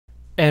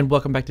And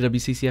welcome back to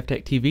WCCF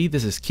Tech TV.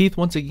 This is Keith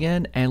once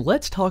again, and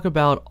let's talk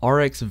about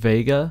RX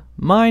Vega,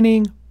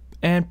 mining,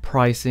 and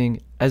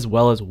pricing, as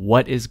well as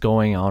what is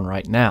going on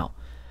right now.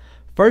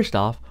 First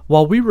off,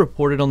 while we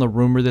reported on the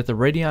rumor that the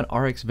Radeon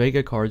RX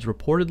Vega cards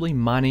reportedly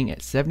mining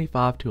at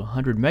 75 to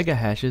 100 mega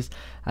hashes,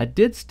 I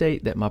did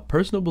state that my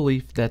personal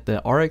belief that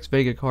the RX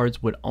Vega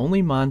cards would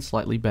only mine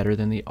slightly better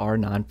than the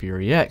R9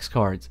 Fury X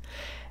cards.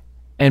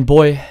 And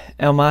boy,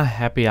 am I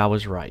happy I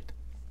was right.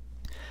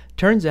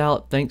 Turns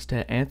out, thanks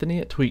to Anthony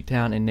at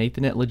Tweaktown and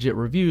Nathan at Legit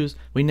Reviews,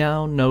 we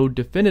now know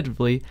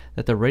definitively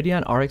that the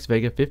Radeon RX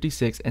Vega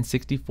 56 and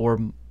 64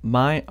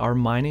 are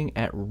mining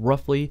at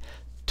roughly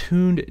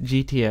tuned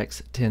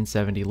GTX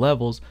 1070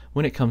 levels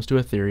when it comes to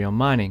Ethereum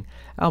mining,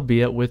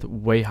 albeit with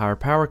way higher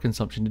power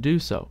consumption to do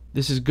so.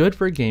 This is good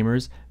for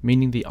gamers,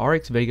 meaning the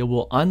RX Vega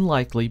will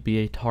unlikely be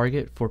a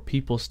target for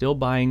people still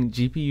buying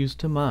GPUs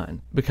to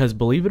mine, because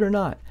believe it or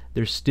not,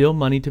 there's still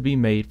money to be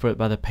made for it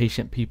by the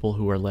patient people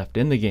who are left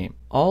in the game.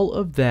 All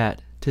of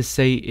that to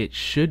say it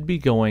should be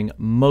going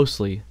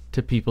mostly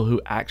to people who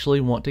actually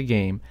want to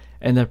game,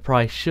 and the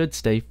price should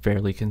stay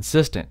fairly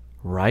consistent,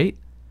 right?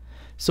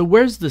 So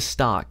where's the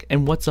stock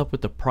and what's up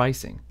with the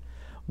pricing?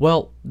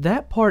 Well,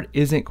 that part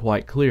isn't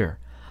quite clear.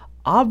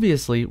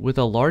 Obviously, with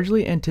a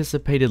largely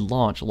anticipated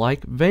launch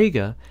like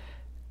Vega,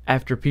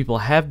 after people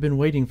have been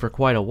waiting for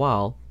quite a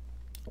while,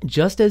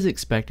 just as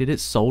expected, it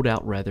sold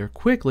out rather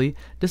quickly,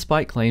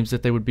 despite claims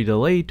that they would be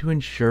delayed to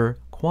ensure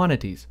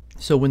quantities.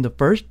 So when the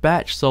first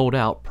batch sold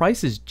out,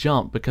 prices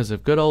jumped because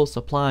of good old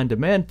supply and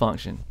demand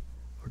function.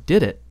 Or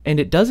did it? And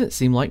it doesn't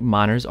seem like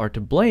miners are to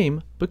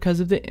blame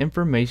because of the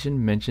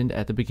information mentioned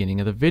at the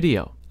beginning of the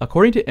video.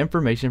 According to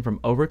information from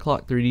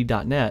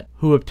overclock3d.net,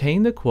 who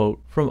obtained the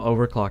quote from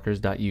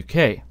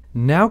overclockers.uk.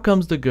 Now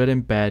comes the good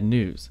and bad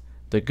news.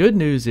 The good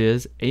news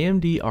is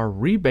AMD are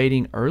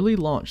rebating early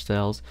launch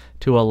sales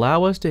to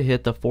allow us to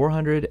hit the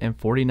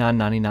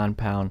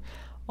 $449.99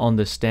 on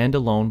the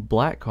standalone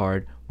black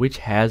card, which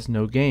has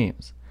no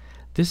games.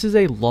 This is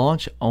a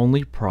launch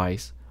only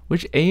price,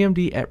 which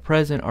AMD at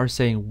present are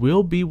saying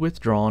will be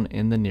withdrawn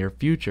in the near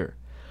future.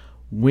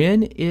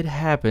 When it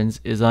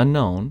happens is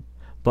unknown,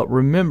 but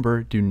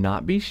remember, do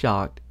not be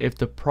shocked if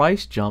the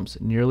price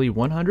jumps nearly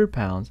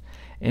 £100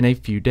 in a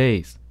few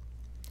days.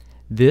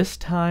 This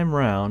time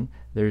round,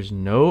 there's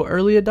no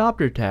early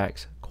adopter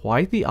tax,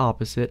 quite the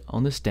opposite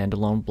on the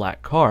standalone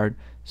black card,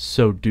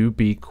 so do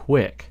be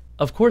quick.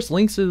 Of course,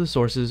 links to the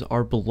sources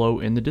are below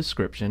in the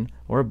description,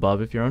 or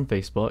above if you're on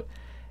Facebook,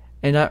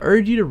 and I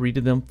urge you to read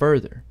them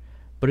further.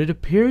 But it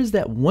appears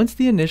that once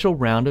the initial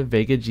round of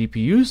Vega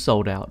GPUs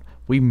sold out,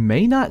 we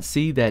may not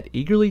see that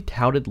eagerly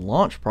touted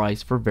launch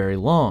price for very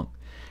long.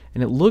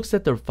 And it looks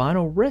that the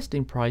final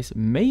resting price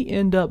may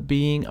end up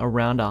being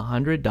around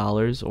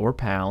 $100 or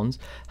pounds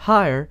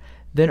higher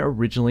than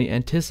originally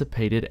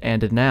anticipated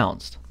and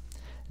announced.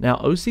 Now,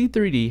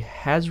 OC3D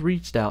has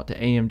reached out to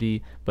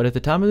AMD, but at the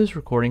time of this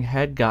recording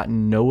had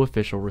gotten no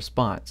official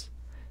response.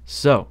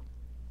 So,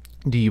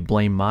 do you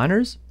blame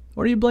miners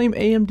or do you blame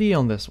AMD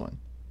on this one?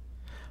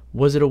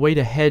 Was it a way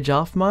to hedge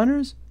off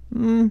miners?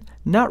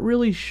 Not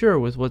really sure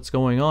with what's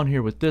going on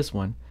here with this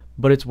one,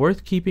 but it's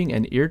worth keeping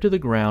an ear to the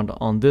ground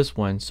on this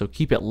one, so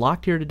keep it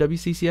locked here to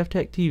WCCF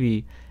Tech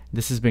TV.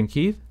 This has been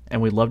Keith,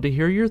 and we'd love to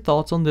hear your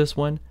thoughts on this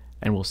one,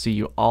 and we'll see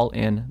you all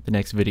in the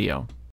next video.